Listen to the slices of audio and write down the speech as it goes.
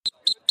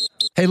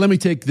Hey, let me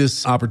take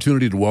this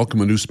opportunity to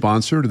welcome a new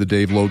sponsor to the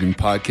Dave Logan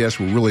Podcast.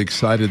 We're really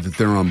excited that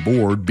they're on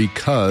board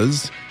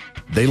because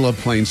they love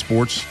playing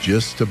sports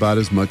just about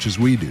as much as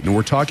we do. Now,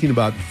 we're talking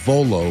about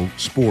Volo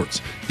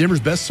Sports, Denver's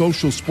best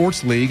social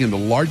sports league and the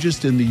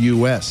largest in the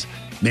U.S.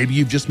 Maybe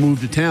you've just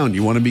moved to town.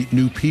 You want to meet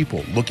new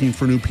people, looking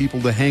for new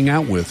people to hang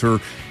out with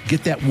or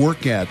get that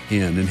workout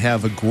in and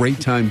have a great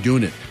time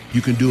doing it.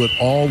 You can do it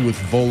all with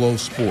Volo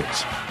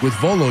Sports. With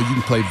Volo, you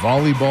can play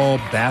volleyball,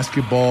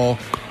 basketball,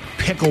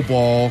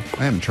 pickleball,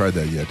 I haven't tried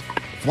that yet,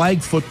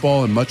 flag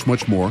football, and much,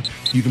 much more.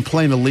 You can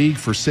play in a league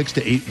for 6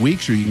 to 8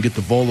 weeks, or you can get the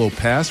Volo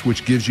Pass,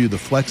 which gives you the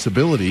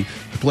flexibility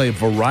to play a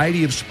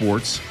variety of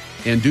sports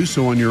and do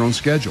so on your own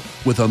schedule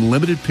with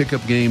unlimited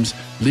pickup games,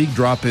 league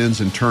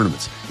drop-ins, and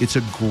tournaments. It's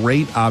a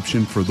great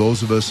option for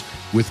those of us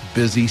with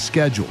busy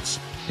schedules.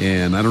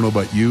 And I don't know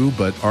about you,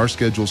 but our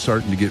schedule's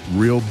starting to get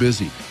real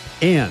busy.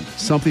 And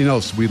something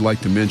else we'd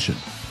like to mention.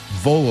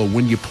 Volo,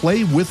 when you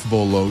play with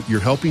Volo, you're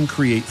helping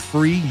create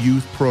free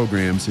youth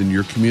programs in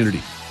your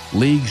community,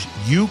 leagues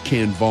you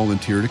can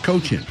volunteer to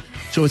coach in.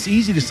 So it's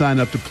easy to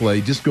sign up to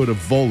play. Just go to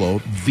Volo,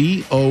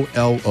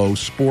 VOLO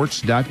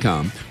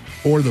sports.com,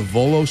 or the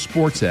Volo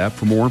Sports app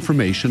for more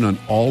information on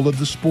all of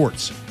the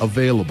sports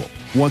available.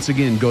 Once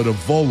again, go to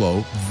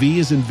Volo, V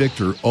as in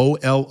Victor,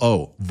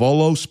 OLO,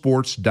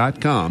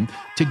 volosports.com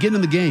to get in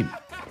the game.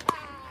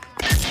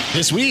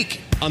 This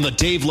week on the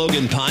Dave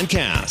Logan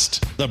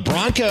Podcast, the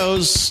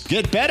Broncos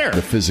get better.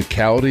 The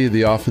physicality of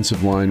the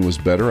offensive line was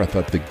better. I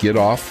thought the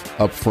get-off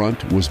up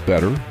front was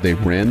better. They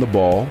ran the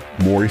ball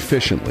more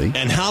efficiently.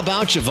 And how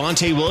about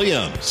Javonte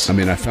Williams? I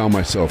mean, I found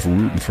myself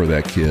rooting for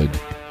that kid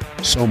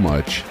so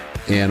much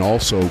and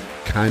also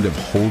kind of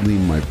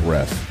holding my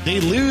breath. They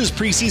lose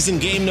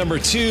preseason game number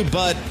 2,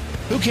 but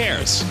who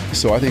cares?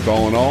 So I think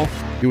all in all,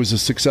 it was a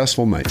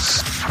successful night.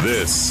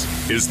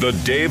 This is the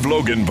Dave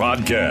Logan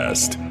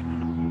Podcast.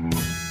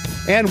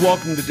 And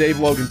welcome to Dave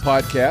Logan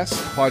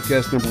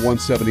Podcast number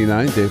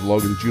 179. Dave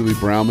Logan, Julie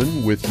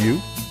Browman with you.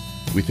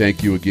 We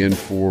thank you again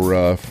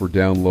for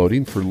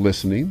downloading, for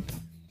listening.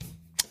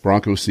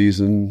 Broncos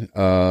season,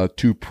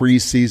 2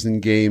 preseason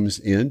games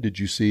in. Did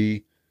you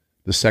see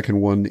the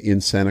second one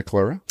in Santa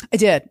Clara? I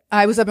did.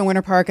 I was up in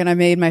Winter Park and I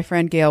made my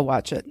friend Gail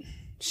watch it.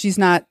 She's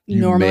not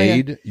normally... You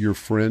made your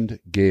friend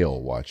Gail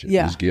watch it?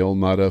 Yeah. Is Gail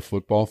not a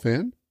football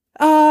fan?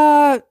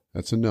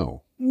 That's a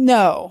no.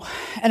 No.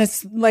 And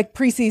it's like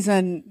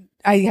preseason...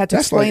 I had to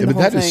explain the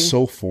whole thing. That is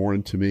so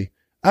foreign to me.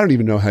 I don't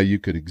even know how you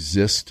could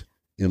exist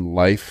in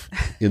life,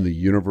 in the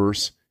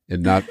universe,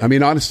 and not. I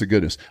mean, honest to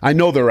goodness, I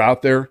know they're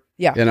out there.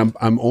 Yeah. And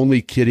I'm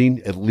only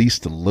kidding at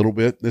least a little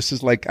bit. This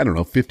is like, I don't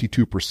know,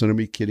 52% of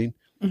me kidding.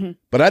 Mm-hmm.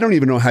 But I don't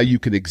even know how you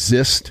can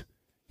exist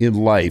in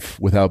life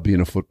without being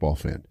a football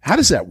fan. How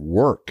does that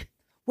work?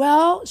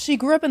 Well, she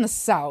grew up in the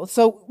South,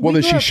 so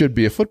then she should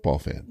be a football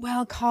fan.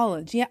 Well,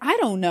 college, yeah, I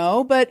don't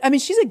know, but I mean,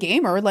 she's a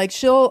gamer. Like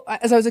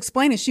as I was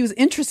explaining, she was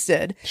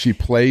interested. She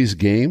plays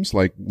games.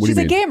 Like what she's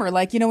do you mean? A gamer.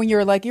 Like when you're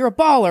a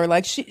baller.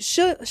 Like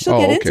she'll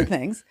get into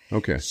things.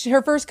 Okay.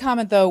 Her first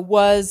comment though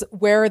was,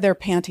 "Where are their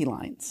panty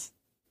lines?"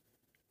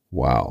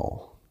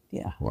 Wow.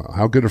 Yeah. Wow.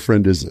 How good a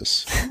friend is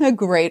this? A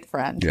great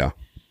friend. Yeah.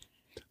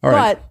 All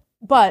right.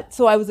 But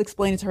so I was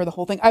explaining to her the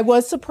whole thing. I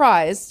was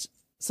surprised.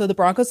 So the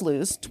Broncos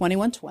lose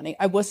 21-20.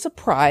 I was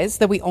surprised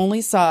that we only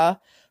saw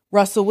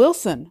Russell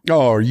Wilson.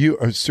 Oh, are you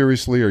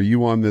seriously? Are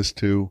you on this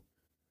too?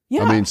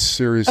 Yeah. I mean,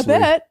 seriously. A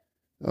bit.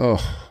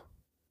 Oh.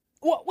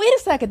 Well, wait a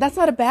second. That's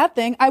not a bad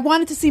thing. I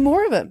wanted to see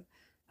more of him.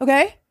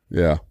 Okay.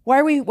 Yeah. Why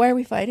are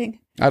we fighting?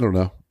 I don't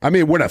know. I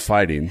mean, we're not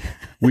fighting.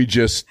 We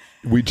just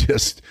look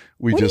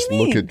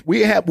at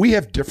we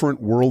have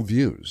different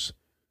worldviews.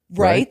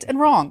 Right and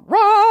wrong.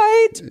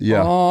 Right. Yeah.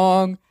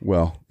 Wrong.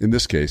 Well, in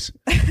this case.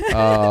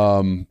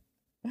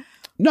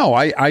 No,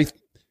 I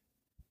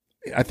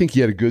think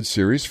he had a good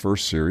series,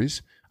 first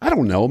series. I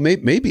don't know.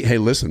 Maybe hey,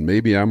 listen,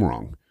 maybe I'm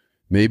wrong.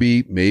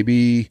 Maybe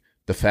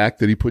the fact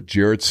that he put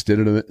Jarrett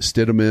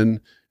Stidham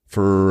in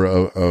for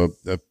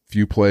a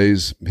few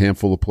plays,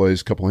 handful of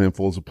plays, couple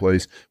handfuls of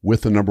plays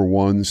with the number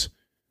ones,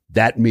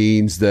 that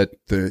means that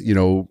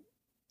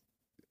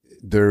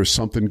there's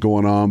something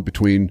going on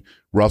between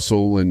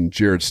Russell and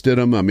Jarrett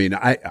Stidham. I mean,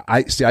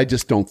 I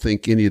just don't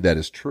think any of that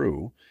is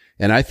true.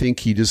 And I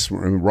think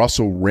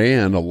Russell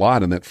ran a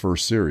lot in that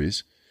first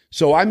series.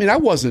 So, I mean, I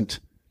wasn't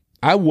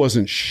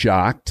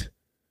shocked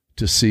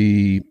to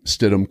see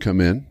Stidham come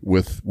in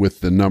with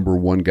the number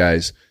one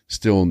guys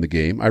still in the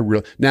game.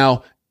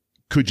 Now,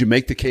 could you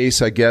make the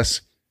case, I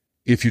guess,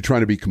 if you're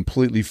trying to be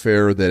completely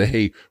fair that,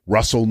 hey,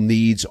 Russell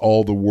needs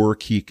all the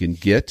work he can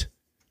get?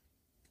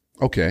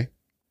 Okay.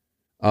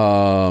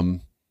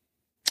 But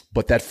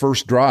that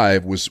first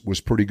drive was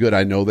pretty good.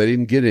 I know they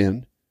didn't get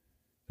in.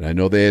 And I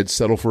know they had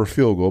settled for a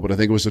field goal, but I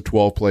think it was a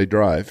 12-play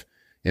drive.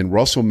 And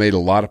Russell made a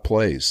lot of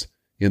plays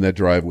in that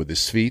drive with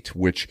his feet,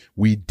 which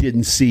we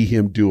didn't see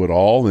him do at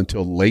all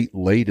until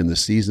late in the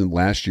season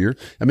last year.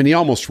 I mean, he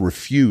almost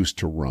refused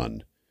to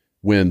run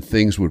when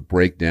things would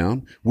break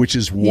down, which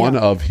is one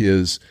of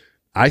his,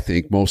 I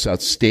think, most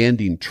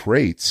outstanding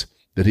traits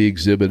that he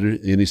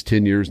exhibited in his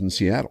 10 years in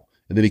Seattle.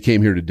 And then he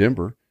came here to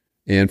Denver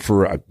And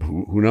for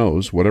who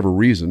knows, whatever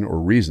reason or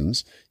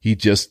reasons, he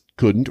just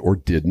couldn't or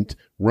didn't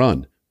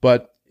run.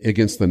 But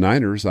against the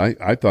Niners,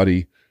 I thought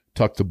he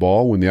tucked the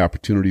ball when the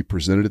opportunity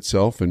presented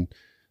itself. And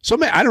so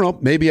I don't know,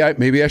 maybe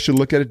I should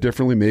look at it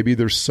differently. Maybe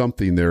there's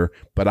something there,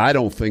 but I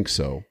don't think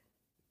so.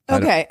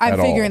 Okay, I'm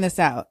figuring this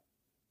out.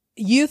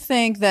 You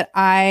think that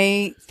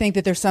I think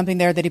that there's something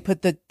there that he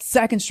put the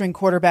second string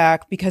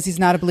quarterback because he's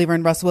not a believer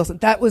in Russell Wilson.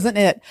 That wasn't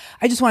it.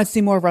 I just wanted to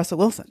see more of Russell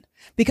Wilson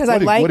because I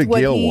liked what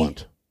Gail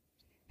want.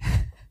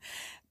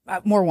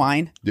 More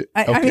wine.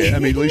 Okay, I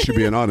mean, at least you're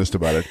being honest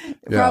about it.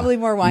 Yeah. Probably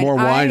more wine. More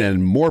wine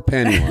and more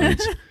panty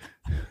lines.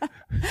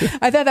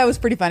 I thought that was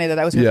pretty funny.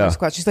 That was her first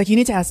question. She's like, "You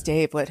need to ask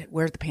Dave where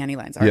the panty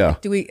lines are." Yeah.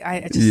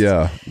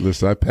 Like,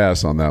 Listen, I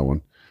pass on that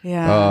one.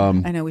 Yeah,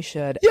 I know we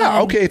should.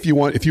 Yeah, okay. If you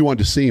want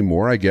to see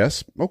more, I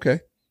guess. Okay,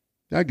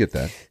 I get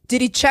that.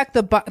 Did he check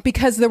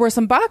because there were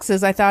some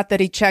boxes I thought that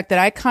he checked that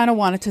I kind of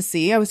wanted to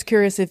see. I was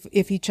curious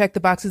if he checked the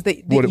boxes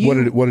that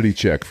what did he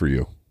check for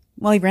you?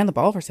 Well, he ran the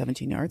ball for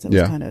 17 yards.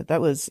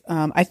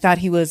 I thought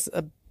he was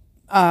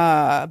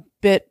a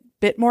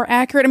bit more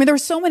accurate. I mean, there were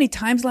so many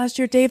times last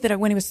year, Dave, that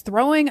when he was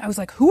throwing, I was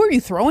like, who are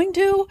you throwing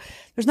to?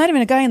 There's not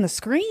even a guy on the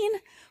screen.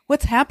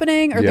 What's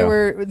happening?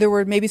 Or there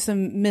were maybe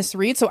some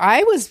misreads. So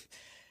I was,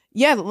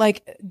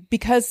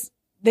 because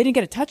they didn't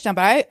get a touchdown,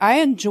 but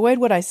I enjoyed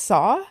what I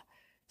saw.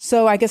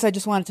 So I guess I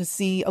just wanted to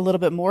see a little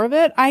bit more of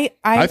it. I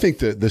think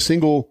the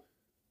single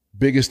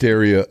biggest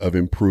area of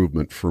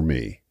improvement for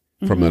me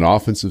from an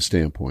offensive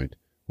standpoint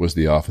was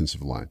the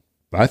offensive line.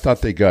 I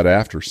thought they got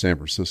after San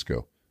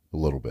Francisco a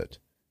little bit.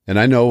 And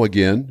I know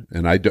again,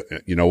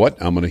 you know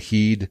what? I'm going to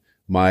heed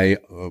my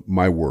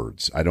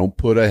words. I don't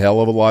put a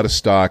hell of a lot of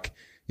stock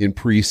in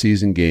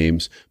preseason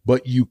games,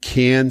 but you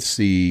can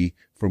see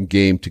from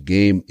game to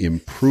game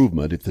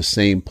improvement if the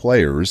same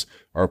players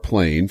are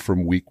playing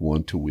from week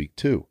 1 to week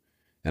 2.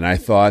 And I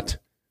thought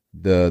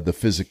the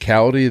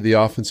physicality of the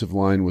offensive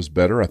line was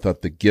better. I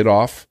thought the get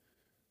off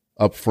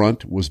up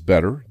front was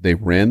better. They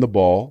ran the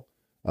ball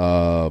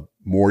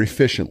more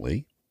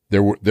efficiently.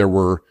 There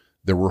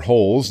were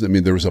holes. I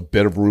mean, there was a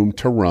bit of room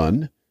to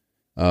run,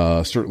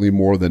 certainly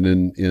more than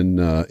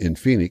in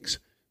Phoenix.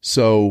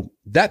 So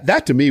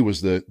that to me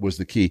was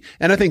the key.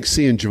 And I think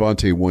seeing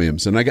Javonte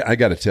Williams, and I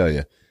got to tell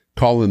you,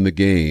 calling the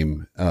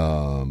game.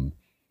 I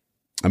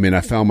mean,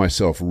 I found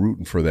myself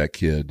rooting for that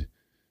kid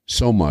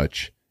so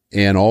much,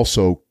 and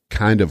also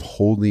kind of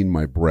holding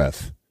my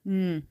breath.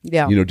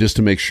 Just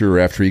to make sure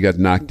after he got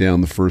knocked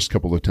down the first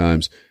couple of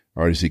times,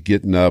 all right, is he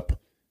getting up?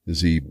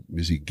 Is he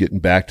getting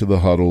back to the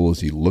huddle?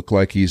 Does he look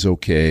like he's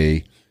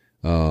okay?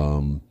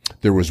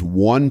 There was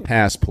one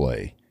pass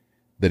play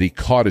that he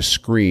caught a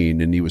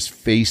screen and he was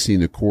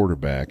facing the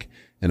quarterback,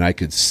 and I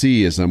could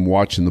see as I'm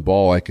watching the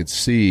ball, I could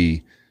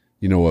see,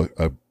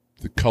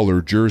 the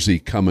color jersey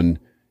coming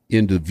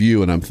into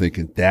view, and I'm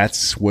thinking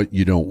that's what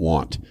you don't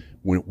want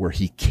where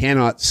he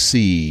cannot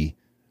see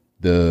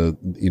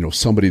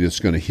somebody that's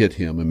going to hit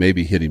him and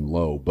maybe hit him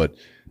low. But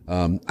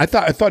I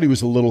thought he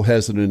was a little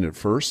hesitant at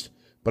first,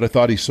 but I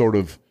thought he sort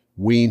of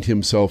weaned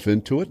himself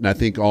into it. And I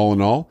think all in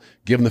all,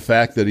 given the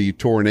fact that he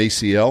tore an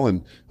ACL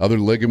and other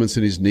ligaments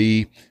in his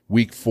knee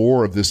week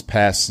 4 of this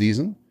past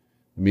season,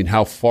 I mean,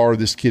 how far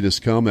this kid has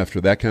come after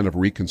that kind of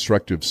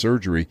reconstructive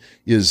surgery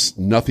is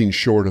nothing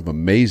short of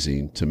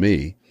amazing to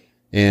me.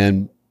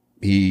 And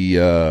he,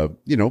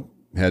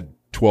 had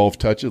 12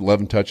 touches,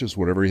 11 touches,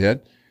 whatever he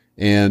had,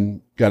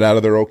 and got out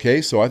of there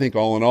okay. So I think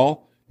all in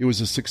all, it was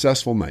a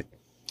successful night.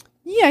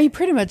 Yeah, he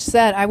pretty much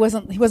said he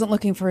wasn't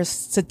looking for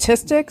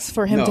statistics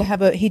for him to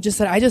have he just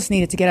said, I just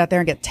needed to get out there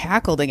and get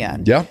tackled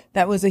again. Yeah.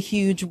 That was a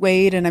huge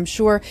weight. And I'm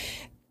sure,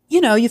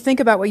 you think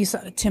about what you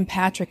saw Tim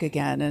Patrick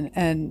again,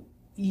 and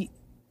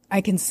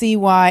I can see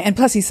why. And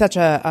plus he's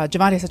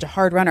Javonte's such a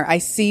hard runner. I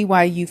see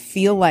why you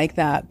feel like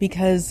that,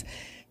 because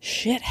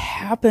shit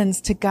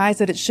happens to guys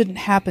that it shouldn't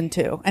happen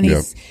to. And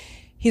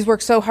he's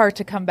worked so hard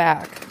to come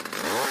back.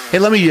 Hey,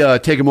 let me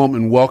take a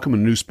moment and welcome a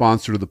new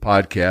sponsor to the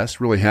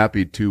podcast. Really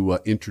happy to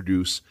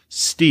introduce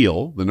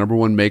Stihl, the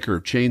 #1 maker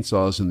of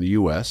chainsaws in the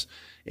U.S.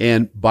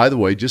 And by the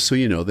way, just so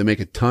you know, they make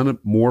a ton of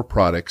more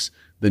products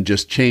than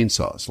just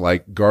chainsaws,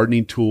 like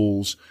gardening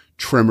tools,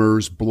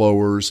 trimmers,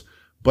 blowers.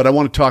 But I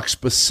want to talk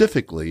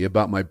specifically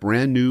about my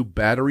brand new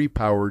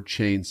battery-powered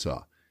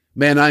chainsaw.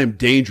 Man, I am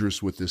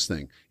dangerous with this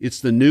thing.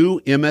 It's the new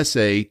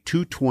MSA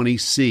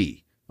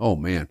 220C. Oh,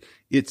 man.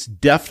 It's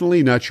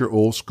definitely not your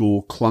old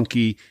school,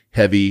 clunky,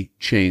 heavy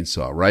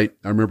chainsaw, right?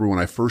 I remember when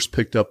I first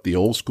picked up the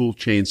old school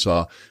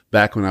chainsaw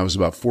back when I was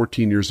about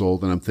 14 years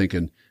old, and I'm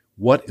thinking,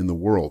 what in the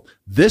world?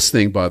 This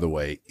thing, by the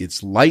way,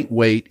 it's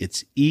lightweight,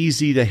 it's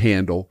easy to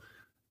handle,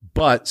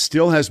 but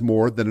still has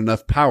more than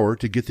enough power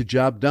to get the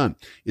job done.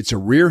 It's a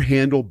rear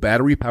handle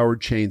battery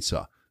powered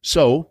chainsaw.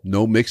 So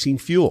no mixing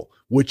fuel,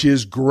 which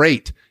is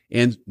great.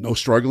 And no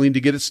struggling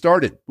to get it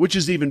started, which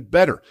is even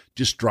better.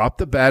 Just drop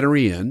the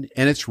battery in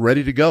and it's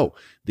ready to go.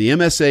 The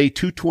MSA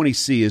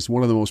 220C is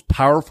one of the most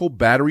powerful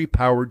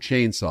battery-powered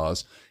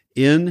chainsaws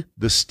in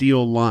the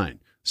Stihl line.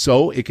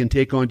 So it can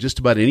take on just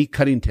about any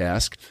cutting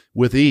task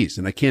with ease.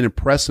 And I can't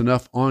impress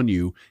enough on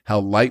you how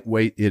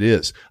lightweight it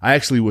is. I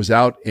actually was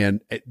out,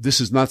 and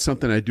this is not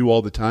something I do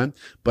all the time,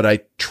 but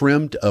I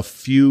trimmed a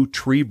few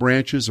tree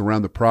branches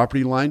around the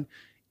property line.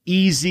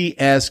 Easy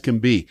as can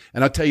be.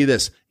 And I'll tell you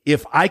this,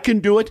 if I can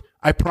do it,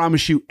 I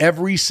promise you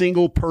every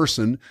single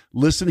person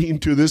listening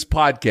to this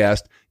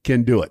podcast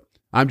can do it.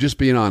 I'm just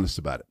being honest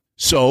about it.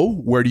 So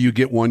where do you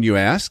get one, you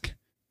ask?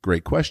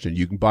 Great question.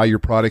 You can buy your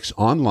products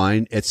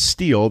online at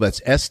Stihl,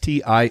 that's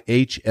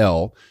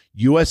STIHL,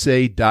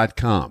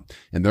 USA.com.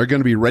 And they're going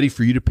to be ready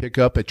for you to pick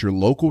up at your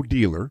local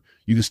dealer.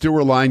 You can still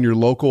rely on your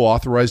local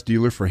authorized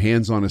dealer for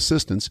hands-on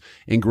assistance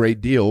and great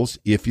deals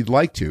if you'd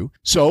like to.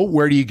 So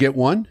where do you get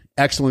one?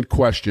 Excellent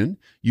question.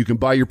 You can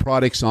buy your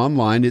products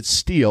online at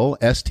Stihl,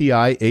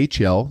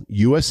 STIHL,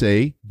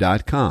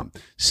 USA.com.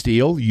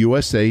 Stihl,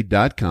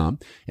 USA.com.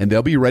 And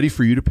they'll be ready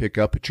for you to pick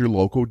up at your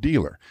local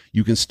dealer.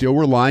 You can still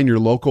rely on your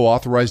local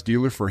authorized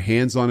dealer for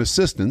hands-on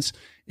assistance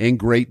and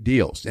great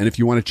deals. And if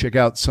you want to check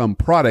out some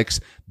products,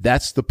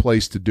 that's the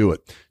place to do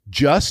it.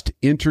 Just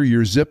enter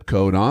your zip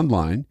code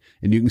online,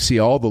 and you can see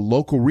all the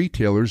local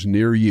retailers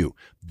near you.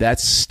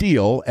 That's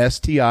Stihl,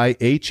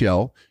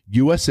 STIHL,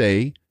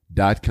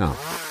 USA.com.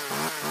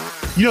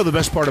 You know, the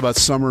best part about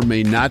summer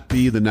may not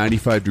be the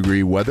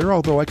 95-degree weather,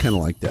 although I kind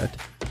of like that.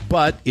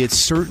 But it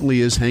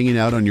certainly is hanging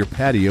out on your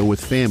patio with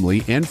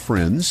family and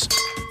friends,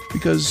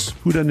 because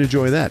who doesn't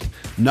enjoy that?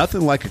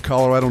 Nothing like a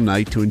Colorado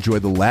night to enjoy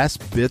the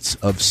last bits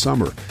of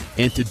summer,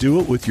 and to do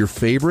it with your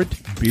favorite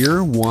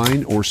beer,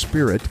 wine, or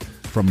spirit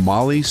from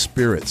Molly's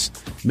Spirits.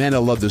 Man, I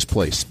love this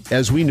place.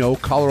 As we know,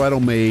 Colorado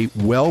may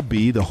well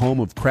be the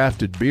home of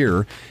crafted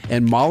beer,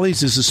 and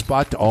Molly's is a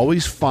spot to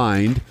always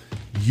find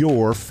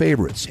your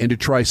favorites and to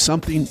try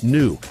something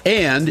new.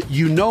 And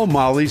you know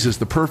Molly's is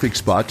the perfect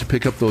spot to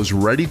pick up those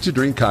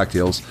ready-to-drink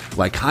cocktails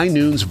like High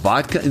Noon's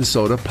vodka and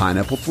soda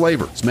pineapple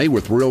flavor. It's made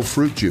with real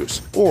fruit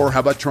juice. Or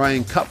how about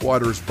trying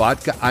Cutwater's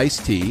vodka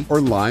iced tea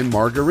or lime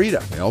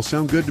margarita? They all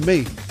sound good to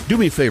me. Do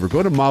me a favor,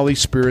 go to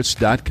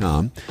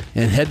mollyspirits.com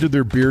and head to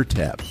their beer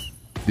tab.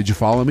 Did you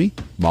follow me?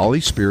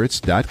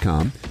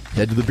 mollyspirits.com.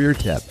 Head to the beer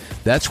tab.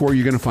 That's where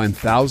you're going to find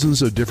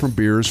thousands of different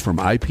beers from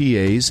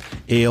IPAs,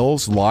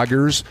 ales,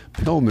 lagers,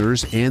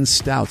 pilsners, and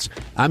stouts.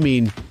 I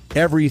mean,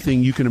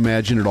 everything you can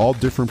imagine at all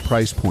different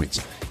price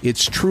points.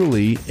 It's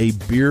truly a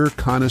beer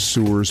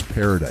connoisseur's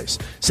paradise.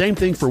 Same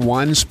thing for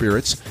wine and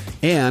spirits,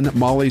 and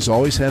Molly's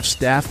always have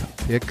staff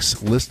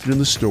picks listed in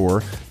the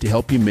store to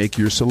help you make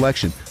your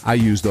selection. I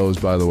use those,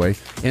 by the way.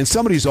 And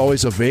somebody's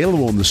always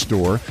available in the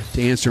store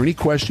to answer any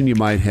question you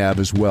might have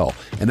as well.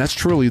 And that's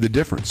truly the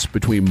difference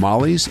between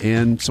Molly's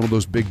and some of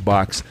those big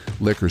box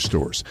liquor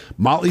stores.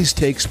 Molly's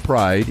takes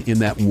pride in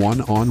that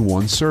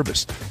one-on-one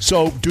service.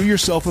 So do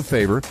yourself a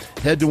favor,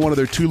 head to one of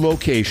their two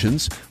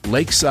locations,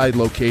 Lakeside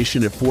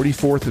location at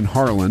 44th and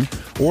Harlan,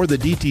 or the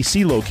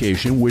DTC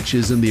location, which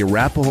is in the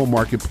Arapahoe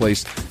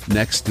Marketplace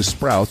next to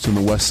Sprouts on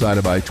the west side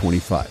of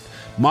I-25.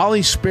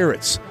 Molly's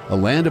Spirits, a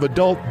land of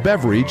adult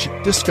beverage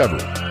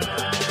discovery.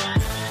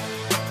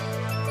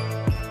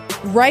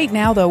 Right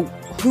now, though,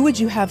 who would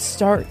you have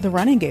start the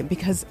running game?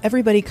 Because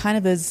everybody kind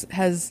of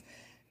has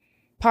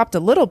popped a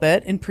little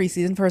bit in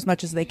preseason for as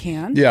much as they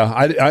can. Yeah,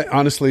 I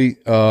honestly,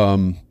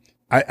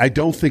 I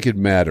don't think it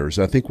matters.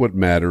 I think what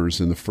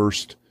matters in the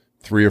first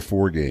 3 or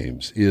 4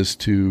 games is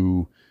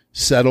to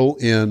settle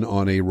in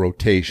on a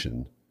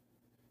rotation.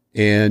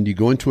 And you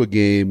go into a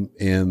game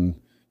and,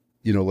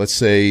 you know, let's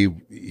say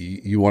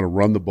you want to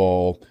run the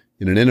ball.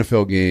 In an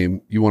NFL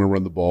game, you want to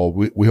run the ball.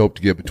 We hope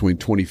to get between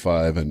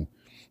 25 and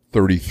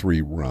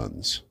 33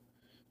 runs.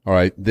 All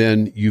right.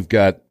 Then you've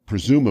got,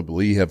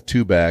 presumably, you have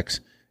 2 backs,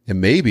 and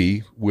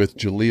maybe with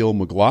Jaleel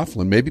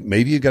McLaughlin,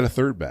 maybe you got a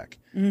 3rd back.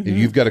 Mm-hmm. And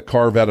you've got to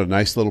carve out a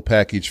nice little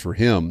package for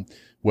him,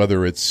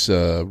 whether it's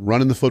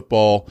running the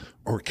football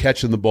or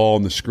catching the ball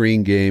in the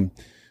screen game.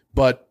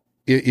 But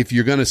if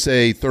you're going to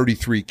say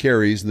 33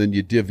 carries, then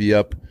you divvy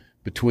up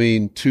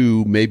between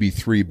 2, maybe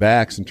 3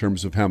 backs in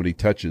terms of how many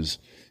touches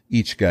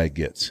each guy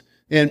gets.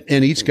 And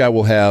each guy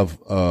will have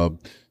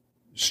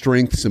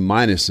strengths and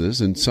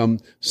minuses, and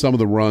some of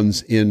the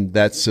runs in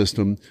that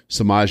system,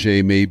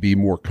 Samaje may be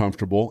more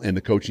comfortable and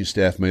the coaching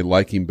staff may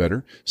like him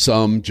better.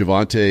 Some,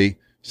 Javonte,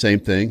 same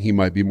thing, he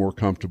might be more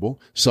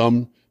comfortable.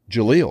 Some,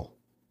 Jaleel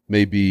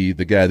may be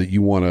the guy that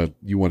you want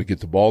to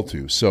get the ball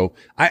to. So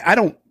I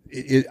know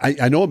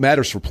it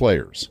matters for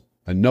players.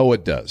 I know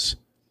it does.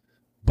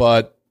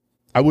 But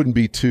I wouldn't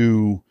be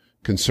too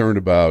concerned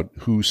about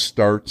who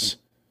starts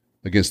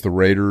against the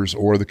Raiders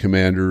or the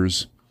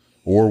Commanders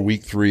or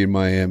week 3 in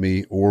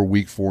Miami or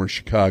week 4 in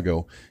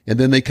Chicago. And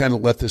then they kind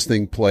of let this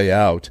thing play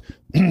out.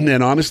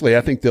 And honestly,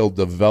 I think they'll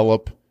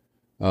develop,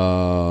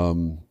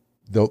 that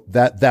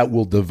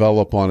will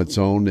develop on its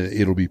own.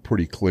 It'll be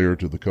pretty clear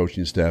to the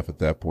coaching staff at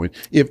that point,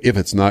 if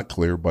it's not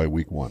clear by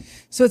week 1.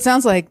 So it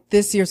sounds like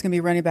this year's going to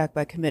be running back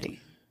by committee.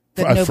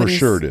 For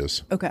sure it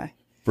is. Okay.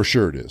 For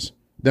sure it is.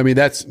 I mean,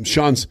 that's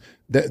Sean's,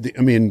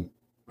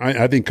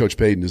 I think Coach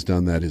Payton has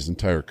done that his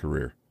entire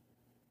career,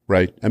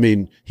 right? I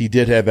mean, he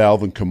did have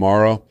Alvin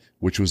Kamara,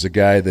 which was a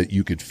guy that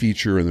you could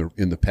feature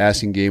in the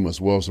passing game as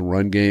well as the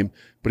run game.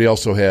 But he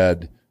also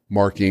had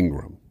Mark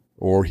Ingram,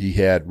 or he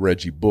had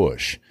Reggie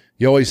Bush.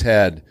 He always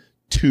had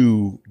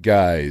two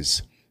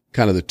guys,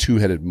 kind of the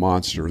two-headed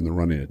monster in the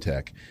running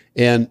attack.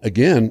 And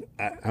again,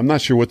 I'm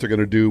not sure what they're going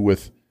to do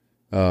with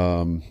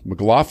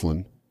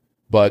McLaughlin,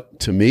 but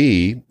to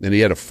me, and he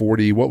had a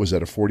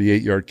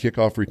 48-yard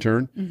kickoff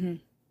return. Mm-hmm.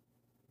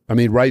 I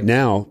mean, right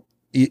now,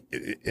 he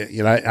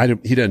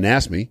didn't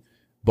ask me,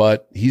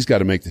 but he's got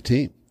to make the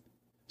team.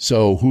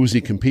 So who's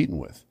he competing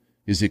with?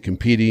 Is he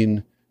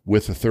competing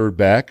with a third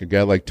back, a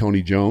guy like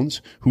Tony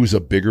Jones, who's a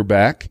bigger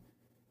back?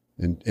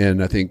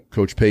 And I think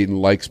Coach Payton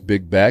likes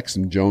big backs,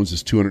 and Jones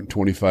is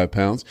 225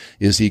 pounds.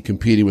 Is he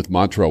competing with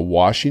Montrell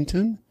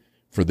Washington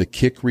for the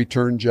kick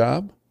return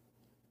job?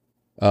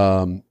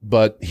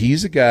 But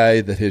he's a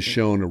guy that has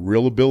shown a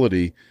real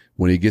ability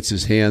when he gets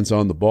his hands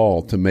on the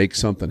ball to make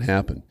something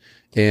happen.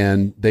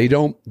 And they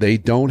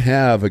don't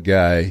have a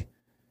guy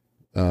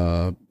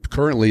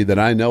currently that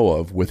I know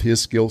of with his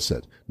skill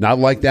set. Not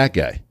like that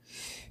guy.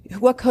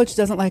 What coach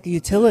doesn't like a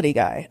utility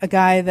guy? A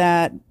guy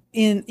that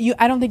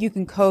I don't think you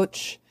can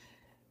coach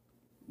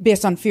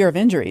based on fear of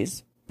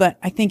injuries, but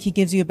I think he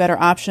gives you a better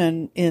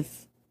option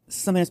if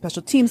somebody on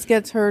special teams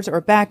gets hurt or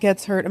a back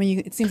gets hurt. I mean,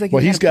 it seems like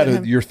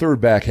your third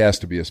back has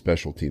to be a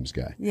special teams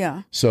guy.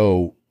 Yeah.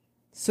 So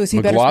is he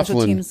a better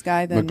special teams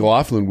guy than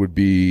McLaughlin would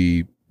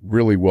be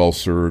really well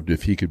served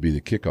if he could be the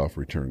kickoff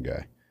return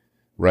guy,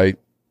 right?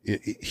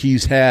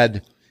 He's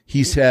had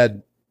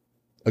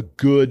a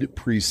good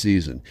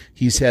preseason.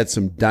 He's had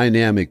some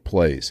dynamic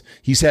plays.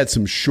 He's had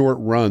some short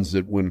runs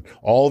that when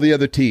all the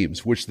other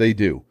teams, which they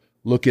do,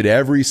 look at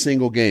every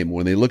single game.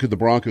 When they look at the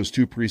Broncos'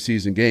 2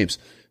 preseason games,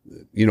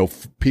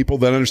 people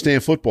that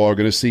understand football are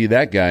going to see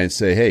that guy and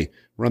say, hey,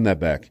 run that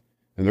back.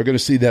 And they're going to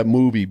see that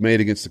move he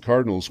made against the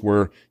Cardinals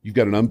where you've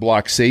got an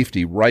unblocked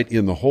safety right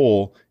in the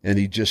hole, and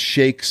he just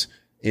shakes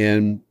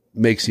and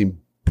makes him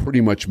pretty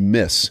much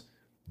miss.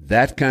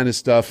 That kind of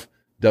stuff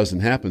doesn't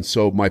happen.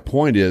 So my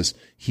point is,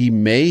 he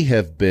may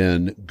have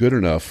been good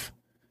enough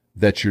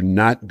that you're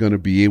not going to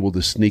be able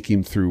to sneak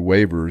him through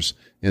waivers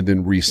and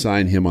then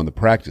re-sign him on the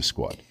practice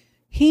squad.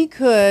 He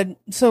could.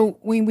 So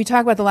when we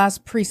talk about the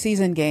last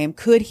preseason game,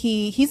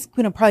 he's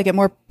going to probably get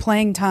more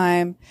playing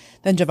time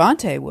than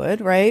Javonte would,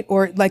 right?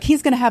 Or like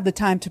he's going to have the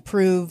time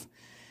to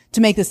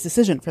make this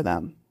decision for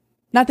them.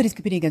 Not that he's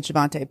competing against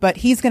Javonte, but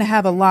he's going to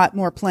have a lot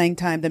more playing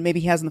time than maybe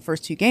he has in the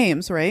first 2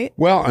 games, right?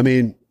 Well, I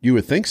mean, you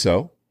would think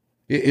so.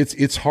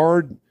 It's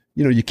hard.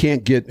 You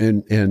can't get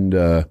and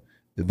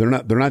they're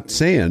not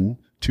saying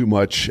too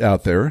much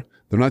out there.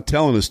 They're not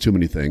telling us too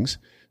many things.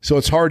 So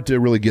it's hard to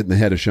really get in the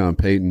head of Sean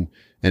Payton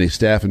and his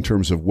staff in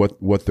terms of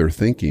what they're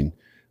thinking.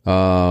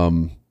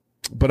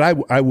 But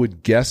I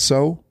would guess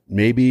so.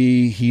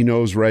 Maybe he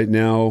knows right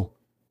now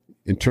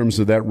in terms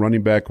of that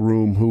running back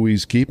room who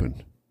he's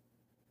keeping.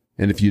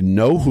 And if you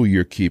know who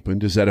you're keeping,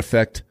 does that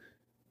affect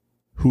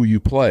who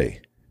you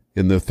play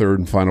in the third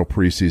and final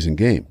preseason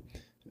game?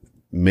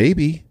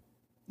 Maybe.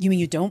 You mean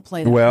you don't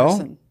play that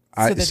person?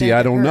 I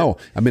don't know.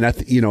 I mean,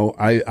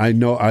 I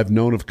know I've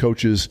known of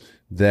coaches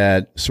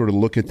that sort of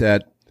look at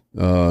that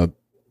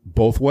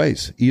both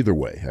ways, either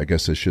way, I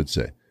guess I should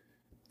say.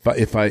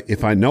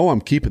 If I know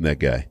I'm keeping that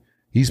guy,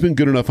 he's been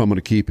good enough, I'm going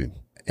to keep him.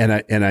 And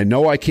I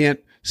know I can't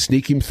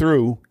sneak him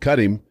through, cut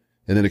him,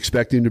 and then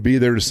expect him to be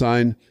there to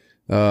sign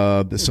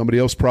that somebody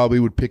else probably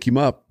would pick him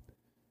up.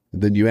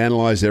 And then you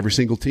analyze every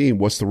single team.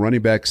 What's the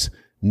running back's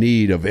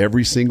need of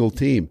every single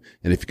team?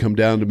 And if you come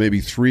down to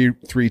maybe three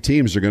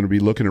teams, they're going to be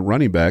looking at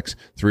running backs,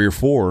 3 or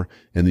 4,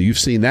 and then you've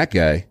seen that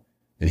guy,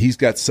 and he's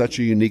got such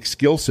a unique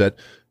skill set.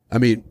 I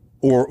mean,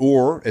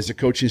 or as a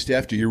coaching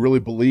staff, do you really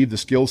believe the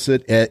skill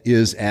set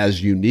is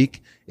as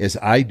unique as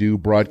I do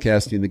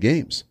broadcasting the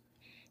games?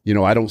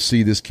 I don't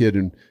see this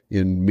kid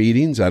in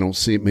meetings. I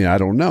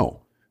don't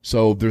know.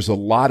 So there's a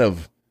lot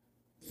of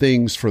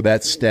things for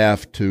that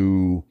staff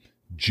to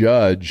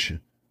judge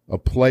a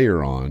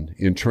player on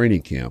in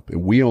training camp.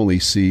 And we only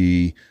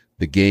see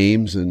the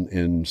games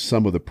and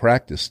some of the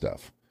practice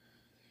stuff.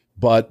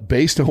 But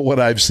based on what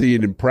I've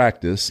seen in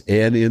practice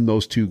and in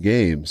those 2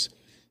 games,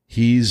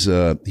 he is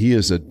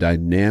a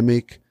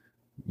dynamic,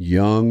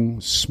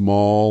 young,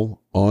 small,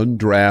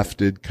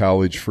 undrafted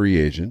college free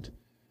agent.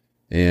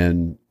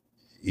 And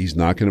he's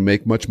not going to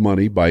make much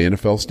money by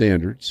NFL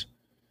standards.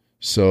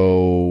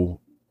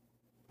 So,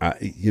 I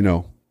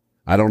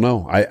don't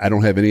know. I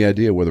don't have any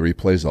idea whether he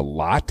plays a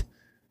lot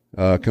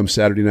come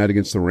Saturday night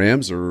against the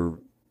Rams, or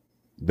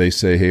they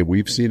say, hey,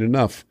 we've seen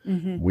enough.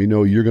 Mm-hmm. We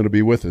know you're going to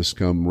be with us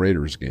come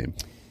Raiders game.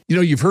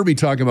 You've heard me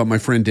talk about my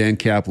friend Dan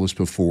Caplis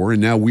before, and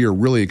now we are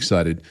really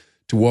excited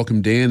to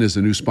welcome Dan as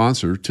a new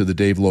sponsor to the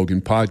Dave Logan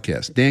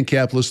podcast. Dan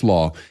Caplis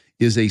Law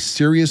is a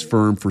serious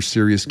firm for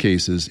serious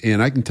cases,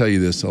 and I can tell you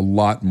this, a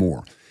lot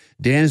more.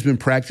 Dan has been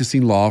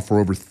practicing law for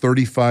over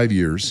 35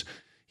 years.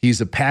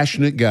 He's a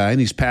passionate guy, and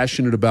he's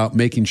passionate about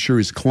making sure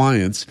his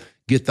clients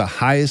get the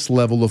highest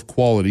level of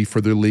quality for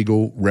their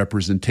legal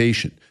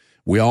representation.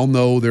 We all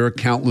know there are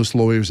countless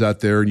lawyers out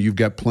there, and you've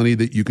got plenty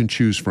that you can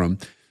choose from.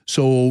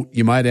 So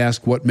you might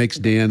ask, what makes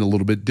Dan a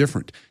little bit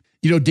different?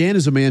 Dan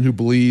is a man who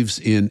believes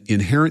in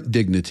inherent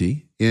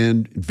dignity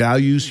and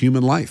values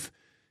human life.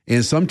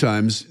 And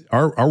sometimes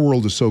our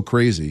world is so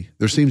crazy,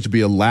 there seems to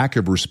be a lack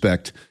of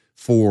respect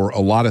for a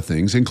lot of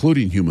things,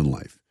 including human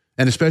life,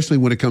 and especially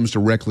when it comes to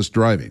reckless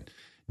driving.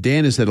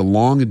 Dan has had a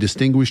long and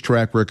distinguished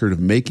track record of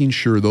making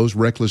sure those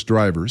reckless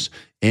drivers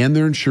and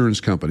their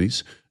insurance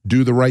companies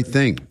do the right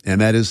thing,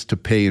 and that is to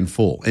pay in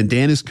full. And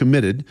Dan is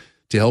committed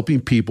to helping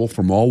people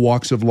from all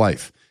walks of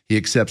life. He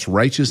accepts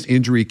righteous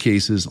injury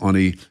cases on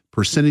a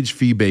percentage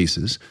fee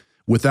basis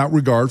without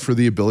regard for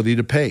the ability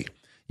to pay.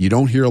 You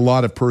don't hear a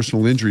lot of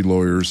personal injury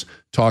lawyers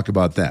talk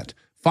about that.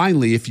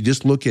 Finally, if you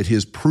just look at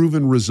his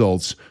proven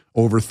results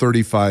over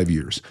 35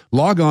 years,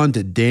 log on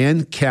to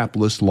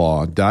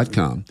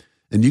dancaplisslaw.com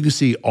and you can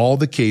see all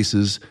the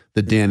cases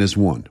that Dan has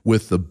won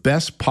with the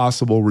best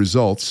possible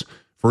results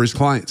for his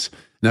clients.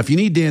 Now, if you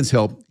need Dan's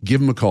help,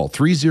 give him a call,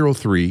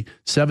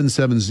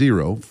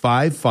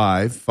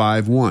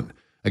 303-770-5551.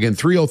 Again,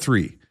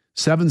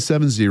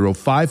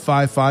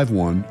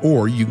 303-770-5551,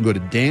 or you can go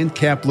to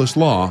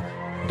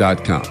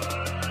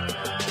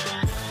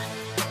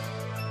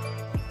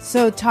dancaplisslaw.com.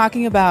 So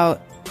talking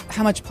about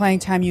how much playing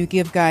time you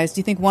give guys, do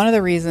you think one of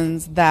the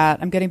reasons that,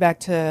 I'm getting back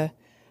to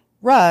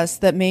Russ,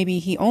 that maybe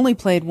he only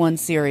played one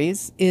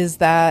series is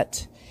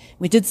that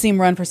we did see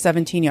him run for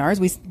 17 yards,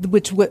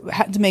 which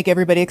had to make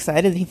everybody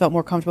excited. He felt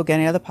more comfortable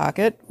getting out of the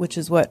pocket, which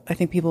is what I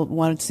think people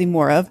wanted to see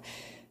more of.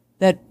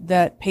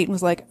 That Peyton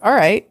was like, all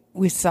right,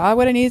 we saw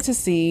what I needed to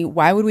see.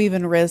 Why would we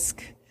even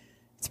risk?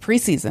 It's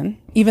preseason,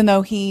 even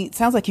though it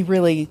sounds like he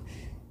really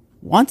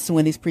wants to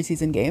win these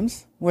preseason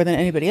games more than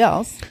anybody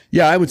else.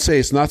 Yeah, I would say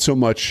it's not so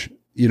much,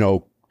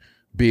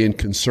 being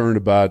concerned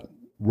about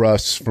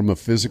Russ from a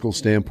physical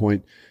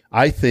standpoint.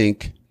 I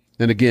think,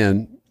 and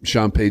again,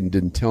 Sean Payton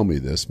didn't tell me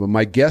this, but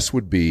my guess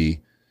would be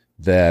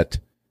that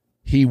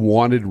he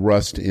wanted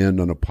Russ to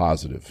end on a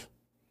positive.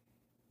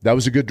 That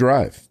was a good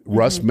drive. Mm-hmm.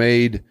 Russ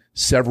made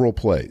several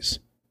plays.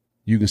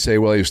 You can say,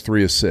 well, he was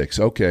 3 of 6.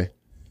 Okay.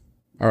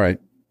 All right.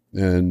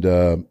 And,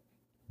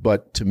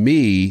 but to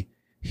me,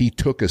 he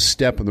took a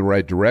step in the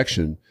right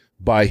direction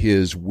by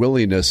his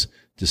willingness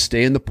to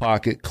stay in the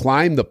pocket,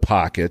 climb the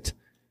pocket,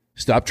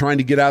 stop trying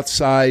to get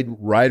outside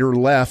right or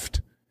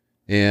left.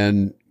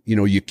 And,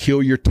 you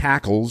kill your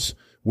tackles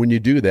when you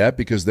do that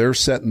because they're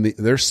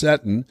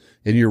setting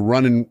and you're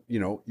running,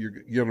 you're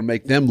going to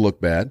make them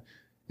look bad.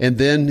 And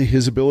then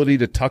his ability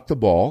to tuck the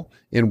ball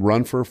and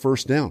run for a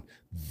first down.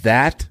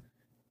 That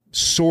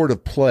sort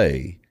of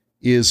play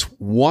is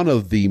one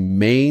of the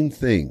main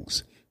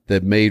things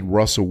that made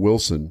Russell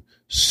Wilson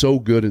so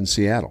good in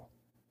Seattle.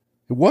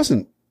 He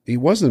wasn't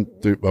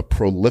a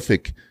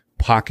prolific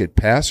pocket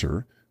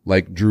passer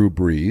like Drew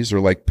Brees or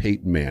like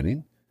Peyton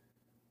Manning,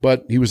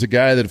 but he was a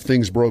guy that if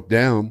things broke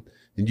down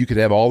and you could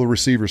have all the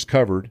receivers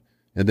covered,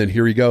 and then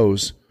here he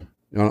goes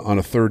on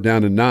a 3rd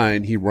down and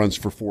 9, he runs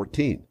for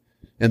 14,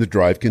 and the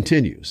drive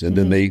continues, and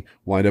then they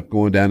wind up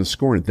going down and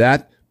scoring.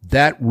 That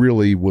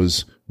really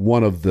was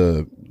one of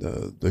the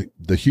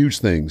huge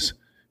things,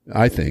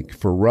 I think,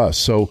 for Russ.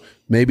 So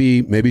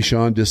maybe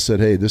Sean just said,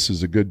 hey, this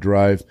is a good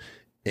drive,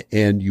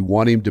 and you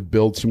want him to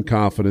build some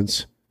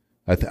confidence.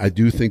 I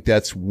do think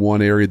that's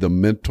one area, the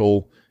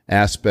mental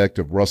aspect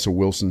of Russell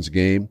Wilson's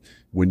game.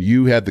 When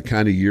you have the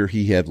kind of year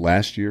he had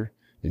last year,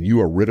 and you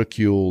are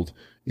ridiculed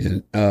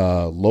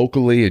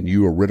locally, and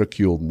you are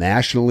ridiculed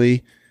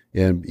nationally,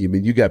 and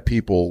you got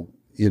people,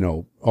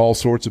 all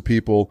sorts of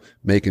people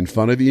making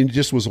fun of you, and it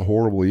just was a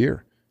horrible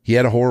year. He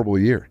had a horrible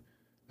year.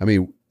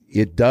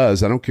 It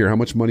does. I don't care how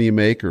much money you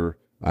make, or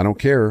I don't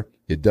care.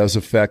 It does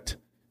affect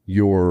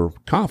your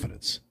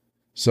confidence.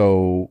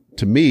 So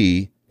to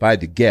me, if I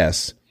had to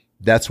guess,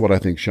 that's what I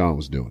think Sean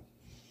was doing.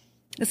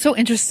 It's so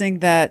interesting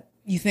that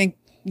you think,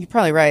 you're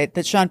probably right,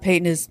 that Sean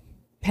Payton is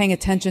paying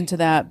attention to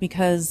that,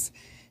 because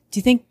do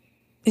you think,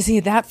 is he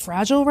that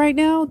fragile right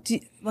now?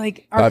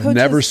 I've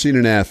never seen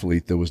an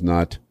athlete that was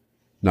not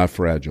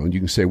fragile. And you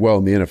can say, well,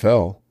 in the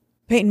NFL.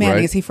 Peyton Manning,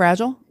 right? Is he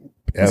fragile?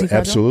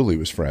 Absolutely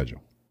was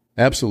fragile.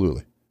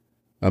 Absolutely.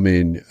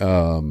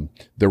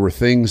 There were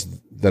things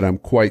that I'm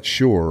quite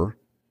sure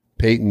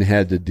Peyton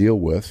had to deal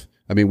with.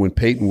 When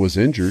Peyton was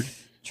injured,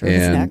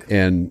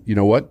 and you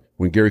know what?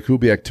 When Gary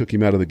Kubiak took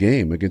him out of the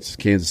game against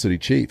the Kansas City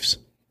Chiefs,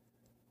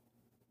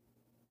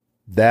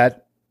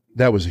 that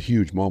was a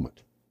huge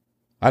moment.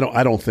 I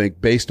don't think,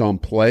 based on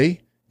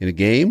play in a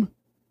game,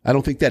 I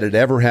don't think that had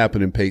ever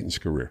happened in Peyton's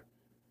career.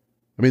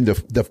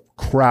 The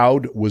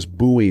crowd was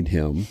booing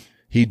him.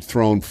 He'd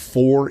thrown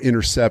 4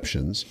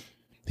 interceptions.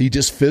 He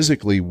just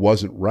physically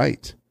wasn't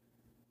right.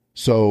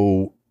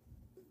 So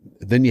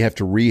then you have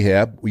to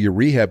rehab. You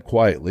rehab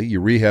quietly. You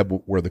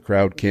rehab where the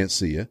crowd can't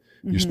see you.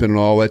 You're spending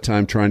all that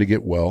time trying to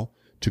get well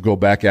to go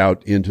back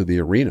out into the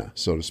arena,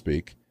 so to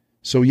speak.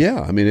 So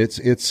yeah,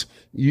 it's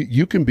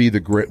you can be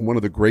one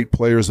of the great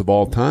players of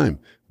all time,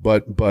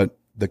 but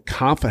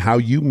how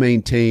you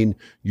maintain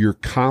your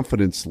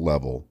confidence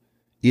level,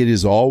 it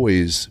is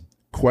always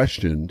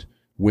questioned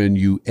when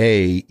you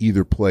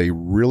either play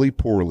really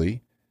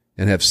poorly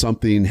and have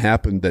something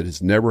happen that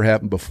has never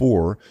happened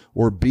before,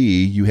 or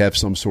B, you have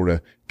some sort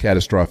of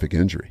catastrophic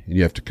injury and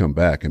you have to come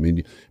back. I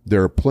mean,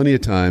 there are plenty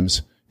of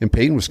times, and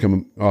Peyton was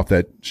coming off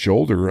that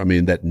shoulder,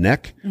 that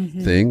neck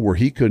thing where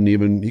he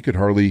could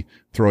hardly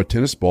throw a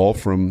tennis ball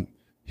from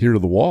here to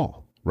the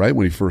wall, right,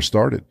 when he first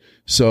started.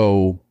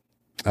 So,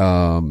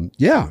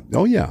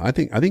 I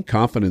think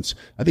confidence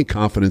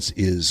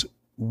is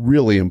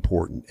really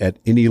important at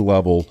any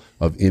level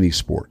of any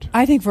sport.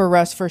 I think for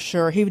Russ, for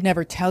sure, he would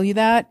never tell you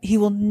that. He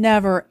will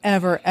never,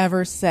 ever,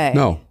 ever say.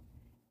 No.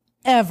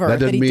 Ever. That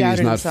doesn't mean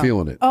he's not himself.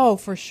 feeling it. Oh,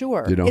 for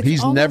sure.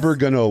 He's never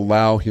going to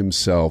allow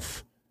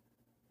himself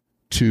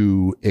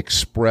to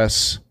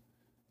express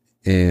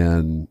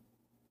an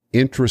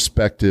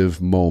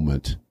introspective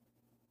moment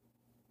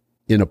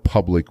in a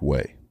public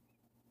way.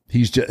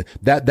 He's just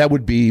that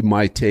would be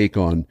my take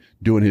on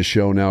doing his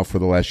show now for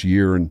the last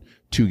year and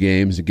 2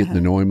 games and getting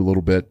to know him a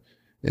little bit.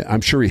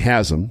 I'm sure he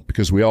has them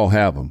because we all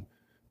have them,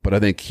 but I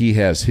think he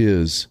has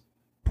his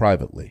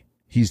privately.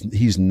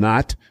 He's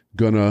not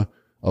going to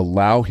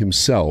allow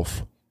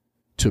himself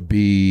to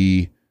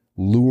be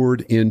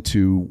lured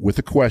into with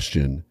a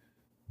question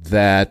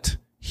that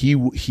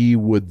he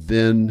would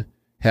then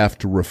have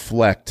to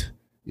reflect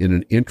in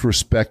an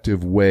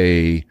introspective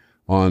way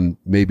on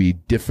maybe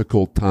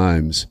difficult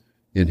times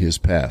in his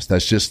past.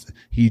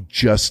 He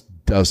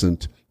just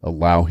doesn't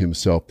allow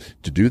himself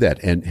to do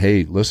that. And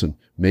hey, listen,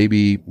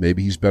 maybe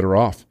he's better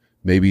off.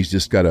 Maybe he's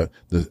just got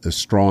a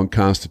strong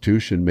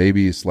constitution.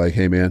 Maybe it's like,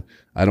 hey man,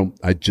 I don't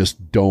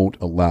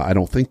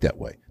think that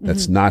way.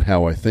 That's not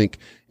how I think.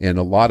 And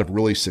a lot of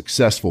really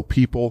successful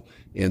people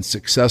and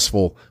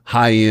successful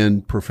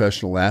high-end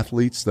professional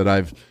athletes that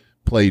I've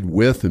played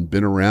with and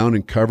been around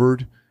and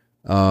covered,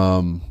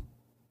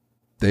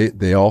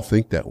 they all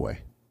think that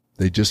way.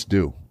 They just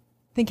do.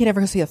 Think he'd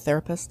ever see a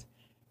therapist?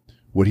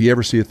 Would he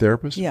ever see a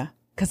therapist? Yeah,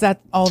 because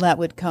that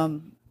would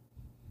come.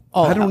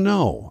 I don't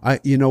know.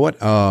 You know what?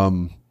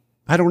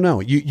 I don't know.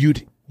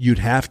 You'd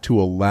have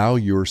to allow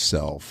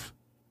yourself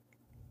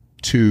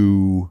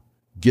to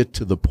get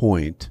to the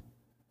point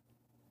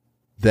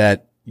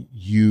that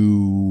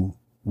you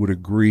would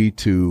agree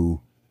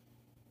to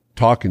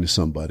talking to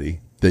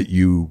somebody that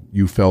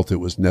you felt it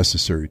was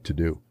necessary to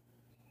do.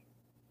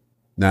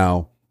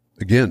 Now,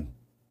 again,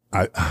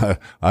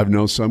 I've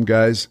known some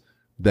guys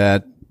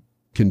that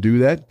can do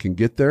that, can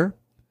get there,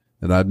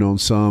 and I've known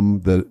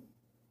some that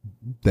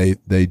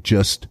they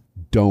just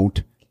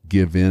don't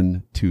give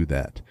in to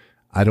that.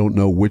 I don't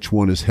know which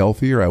one is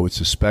healthier. I would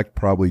suspect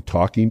probably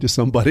talking to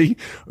somebody,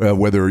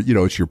 whether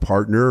it's your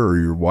partner or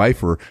your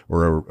wife or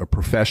a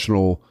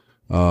professional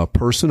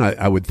person.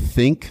 I would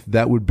think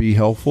that would be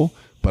helpful.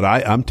 But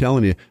I'm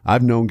telling you,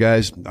 I've known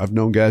guys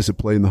that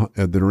play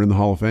that are in the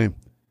Hall of Fame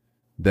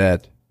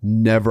that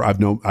never. I've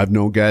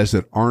known guys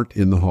that aren't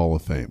in the Hall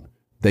of Fame.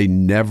 They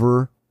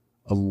never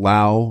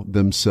allow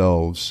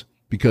themselves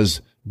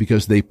because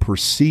they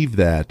perceive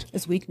that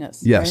as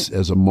weakness. Yes, right?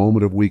 as a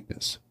moment of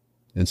weakness.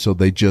 And so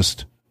they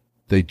just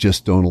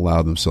don't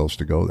allow themselves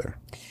to go there.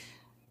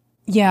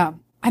 Yeah.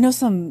 I know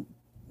some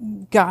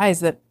guys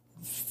that,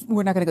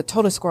 we're not going to go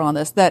total squirrel on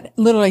this, that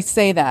literally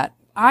say that.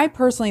 I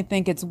personally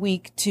think it's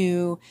weak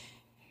to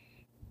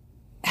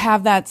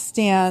have that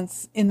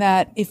stance in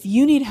that if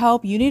you need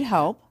help, you need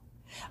help.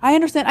 I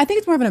understand. I think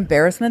it's more of an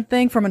embarrassment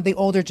thing from the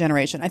older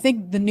generation. I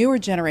think the newer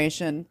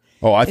generation.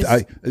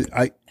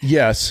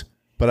 Yes,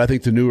 but I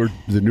think the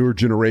newer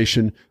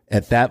generation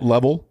at that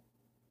level,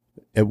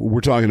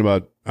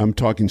 I'm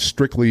talking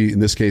strictly in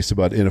this case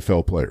about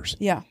NFL players.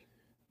 Yeah.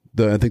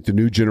 I think the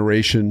new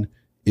generation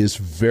is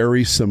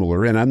very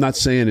similar, and I'm not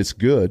saying it's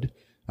good.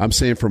 I'm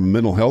saying from a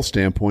mental health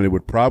standpoint, it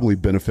would probably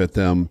benefit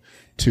them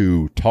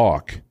to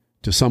talk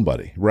to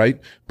somebody, right?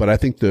 But I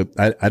think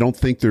I don't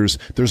think there's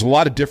a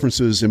lot of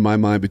differences in my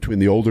mind between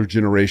the older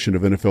generation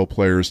of NFL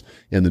players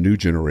and the new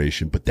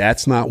generation, but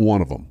that's not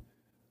one of them.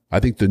 I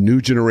think the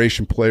new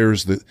generation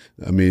players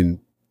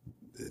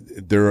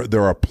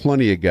there are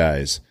plenty of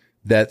guys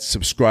that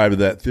subscribe to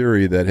that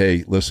theory that,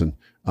 hey, listen,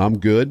 I'm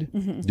good.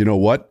 Mm-hmm. You know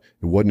what?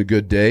 It wasn't a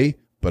good day,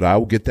 but I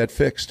will get that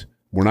fixed.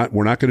 We're not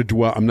going to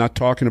dwell. I'm not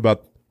talking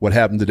about what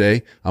happened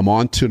today. I'm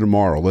on to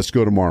tomorrow. Let's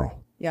go tomorrow.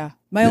 Yeah.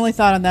 My only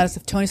thought on that is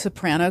if Tony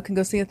Soprano can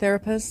go see a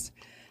therapist,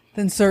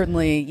 then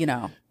certainly,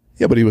 Yeah,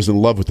 but he was in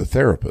love with the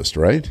therapist,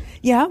 right?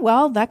 Yeah,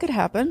 well, that could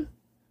happen.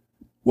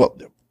 Well,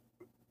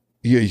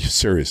 yeah,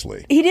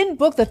 seriously. He didn't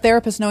book the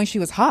therapist knowing she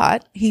was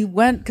hot. He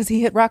went because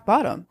he hit rock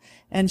bottom,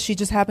 and she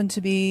just happened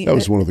to be. That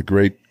was one of the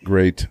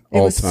great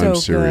all-time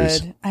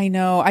series. Good. I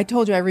know. I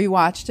told you I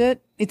rewatched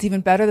it. It's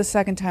even better the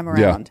second time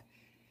around.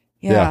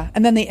 Yeah.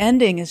 And then the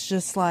ending is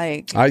just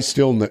like. I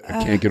still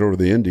can't get over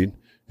the ending,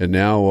 and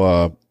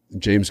now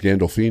James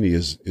Gandolfini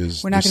is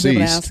we're not going to be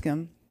able to ask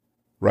him.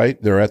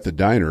 Right? They're at the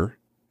diner,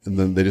 and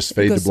then they just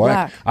fade to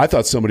black. I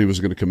thought somebody was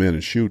going to come in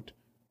and shoot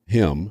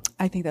him.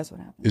 I think that's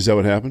what happened. Is that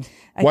what happened?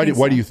 Why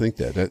do you think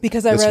that?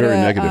 Because that's I read very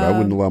negative. I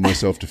wouldn't allow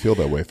myself to feel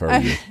that way if I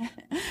were you.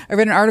 I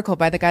read an article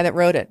by the guy that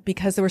wrote it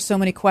because there were so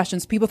many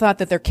questions. People thought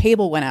that their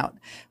cable went out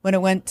when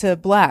it went to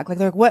black. Like,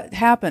 they're like, what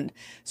happened?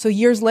 So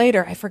years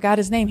later, I forgot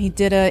his name. He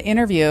did an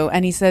interview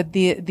and he said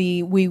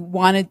we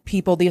wanted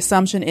people, the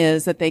assumption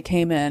is that they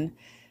came in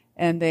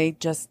and they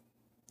just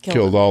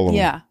killed all of them.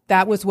 Yeah.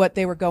 That was what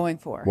they were going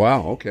for.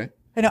 Wow. Okay.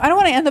 I know. I don't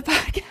want to end the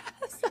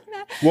podcast on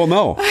that. Well,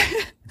 no.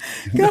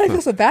 God, I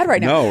feel so bad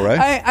right now. No,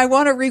 right? I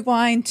want to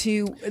rewind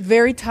to the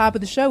very top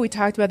of the show. We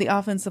talked about the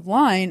offensive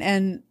line,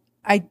 and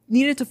I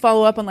needed to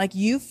follow up on, like,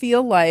 you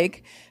feel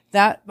like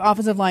that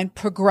offensive line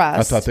progressed.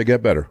 I thought they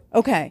get better.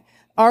 Okay.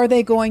 Are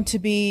they going to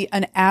be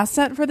an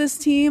asset for this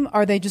team?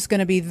 Are they just going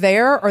to be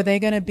there? Or are they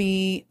going to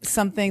be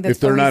something that's...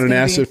 If they're not an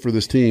asset for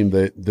this team,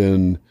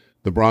 then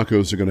the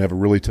Broncos are going to have a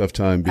really tough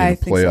time being a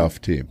playoff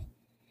team.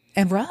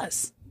 And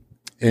Russ.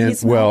 And,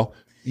 well,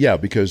 yeah,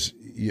 because,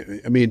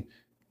 I mean...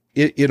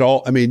 It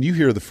all, I mean, you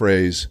hear the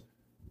phrase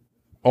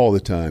all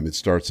the time, it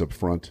starts up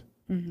front.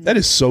 Mm-hmm. That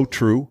is so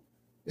true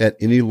at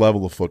any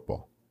level of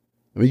football.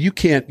 I mean, you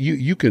can,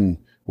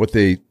 what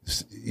we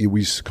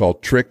call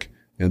trick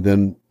and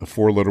then a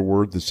 4-letter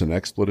word that's an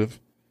expletive.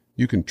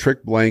 You can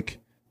trick blank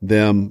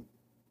them,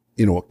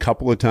 a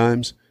couple of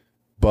times,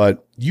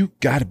 but you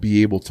got to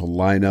be able to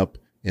line up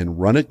and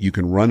run it. You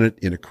can run it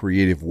in a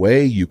creative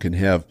way. You can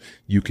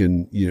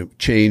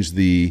change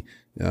the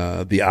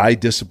eye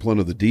discipline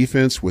of the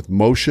defense with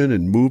motion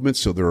and movement,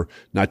 so they're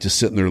not just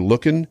sitting there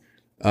looking.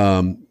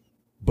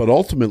 But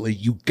ultimately,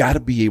 you got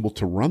to be able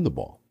to run the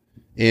ball.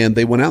 And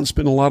they went out and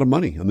spent a lot of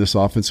money on this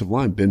offensive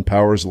line. Ben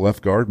Powers, the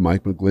left guard,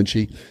 Mike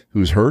McGlinchey,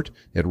 who's hurt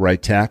at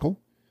right tackle.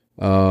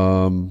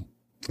 And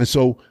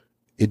so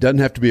it doesn't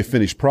have to be a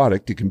finished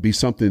product. It can be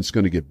something that's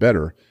going to get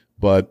better.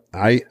 But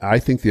I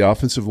think the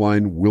offensive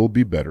line will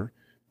be better.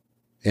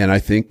 And I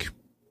think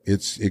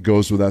it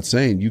goes without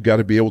saying, you got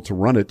to be able to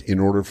run it in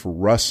order for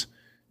Russ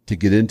to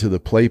get into the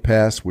play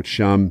pass, which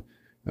Sham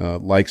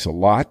likes a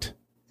lot.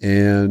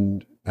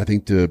 And I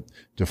think to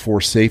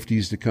force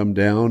safeties to come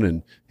down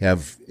and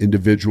have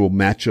individual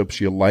matchups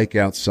you like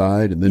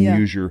outside, and then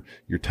use your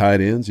tight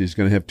ends. He's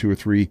going to have 2 or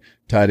 3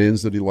 tight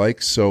ends that he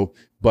likes. So,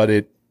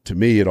 but to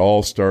me, it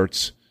all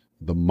starts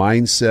the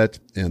mindset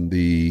and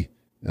the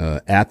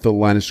at the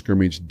line of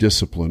scrimmage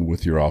discipline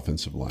with your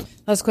offensive line.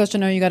 Last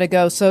question, you got to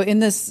go. So in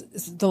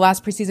the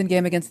last preseason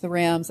game against the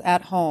Rams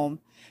at home,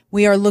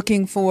 we are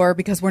looking for,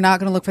 because we're not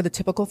going to look for the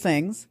typical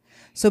things.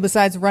 So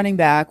besides running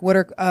back, what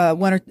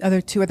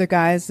are 2 other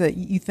guys that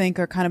you think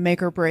are kind of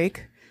make or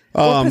break?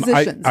 What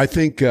positions? I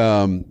think,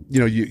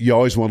 you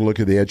always want to look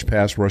at the edge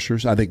pass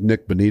rushers. I think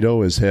Nick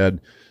Bonito has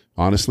had,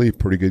 honestly, a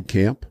pretty good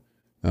camp.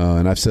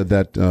 And I've said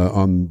that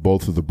on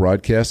both of the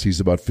broadcasts. He's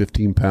about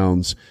 15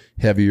 pounds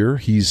heavier.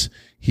 He's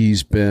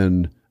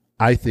been,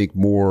 I think,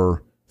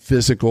 more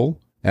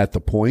physical at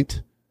the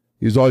point.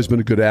 He's always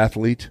been a good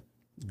athlete,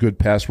 good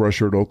pass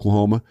rusher at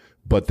Oklahoma.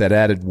 But that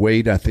added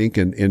weight, I think,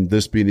 and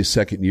this being his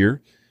second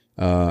year,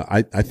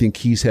 I think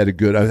he's had a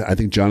good. I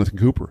think Jonathan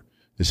Cooper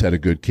has had a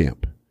good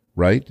camp.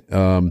 Right.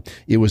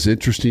 It was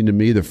interesting to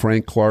me that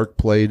Frank Clark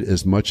played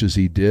as much as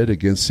he did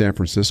against San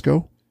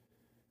Francisco.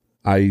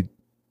 I'm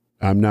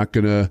not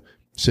going to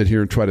sit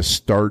here and try to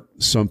start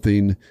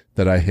something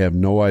that I have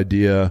no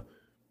idea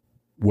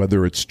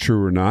whether it's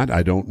true or not.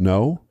 I don't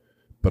know.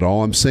 But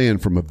all I'm saying,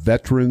 from a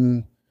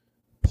veteran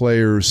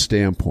player's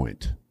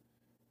standpoint,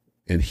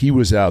 and he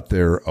was out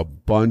there a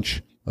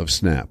bunch of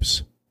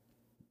snaps,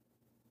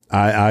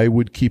 I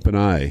would keep an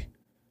eye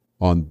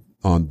on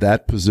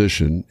that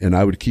position, and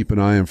I would keep an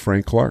eye on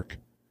Frank Clark.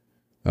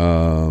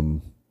 I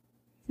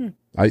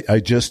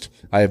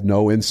have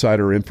no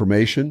insider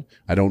information.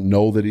 I don't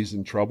know that he's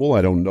in trouble.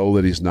 I don't know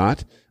that he's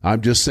not.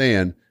 I'm just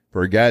saying,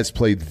 for a guy that's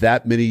played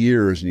that many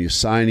years and you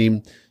sign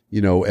him,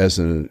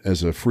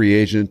 as a free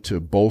agent to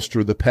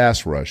bolster the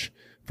pass rush,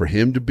 for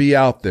him to be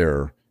out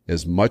there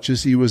as much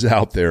as he was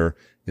out there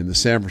in the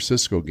San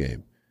Francisco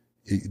game,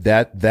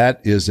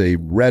 that is a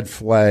red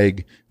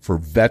flag for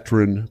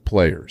veteran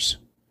players.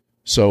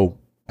 So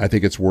I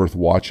think it's worth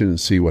watching and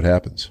see what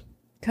happens.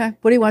 Okay.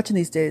 What are you watching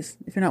these days,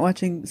 if you're not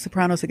watching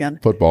Sopranos again?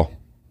 Football.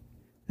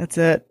 That's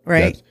it,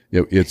 right?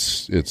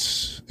 It's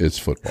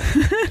football.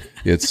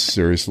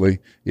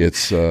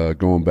 It's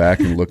going back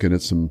and looking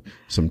at some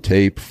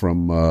tape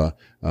from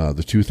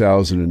the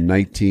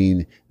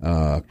 2019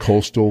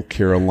 Coastal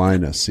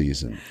Carolina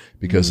season,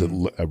 because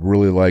I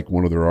really like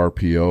one of their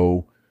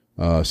RPO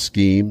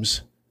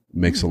schemes.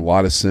 Makes a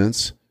lot of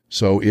sense.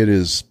 So it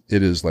is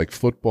like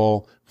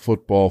football.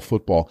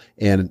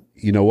 And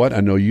you know what?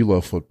 I know you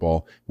love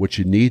football. What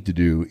you need to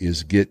do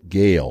is get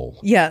Gail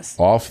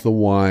off the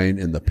wine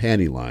and the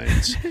panty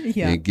lines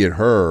and get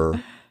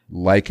her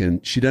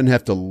liking. She doesn't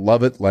have to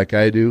love it like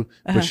I do,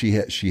 but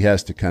she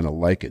has to kind of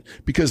like it.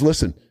 Because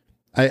listen,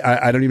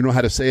 I don't even know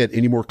how to say it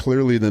any more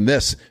clearly than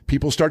this.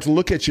 People start to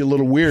look at you a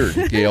little weird,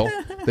 Gail.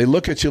 They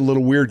look at you a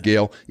little weird,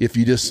 Gail, if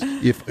you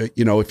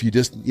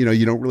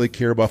don't really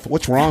care about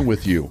what's wrong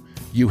with you.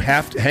 You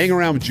have to hang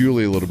around with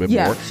Julie a little bit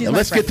more. She's and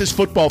let's get this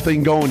football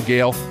thing going,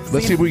 Gail.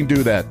 Let's see if we can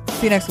do that.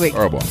 See you next week.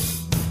 Au revoir.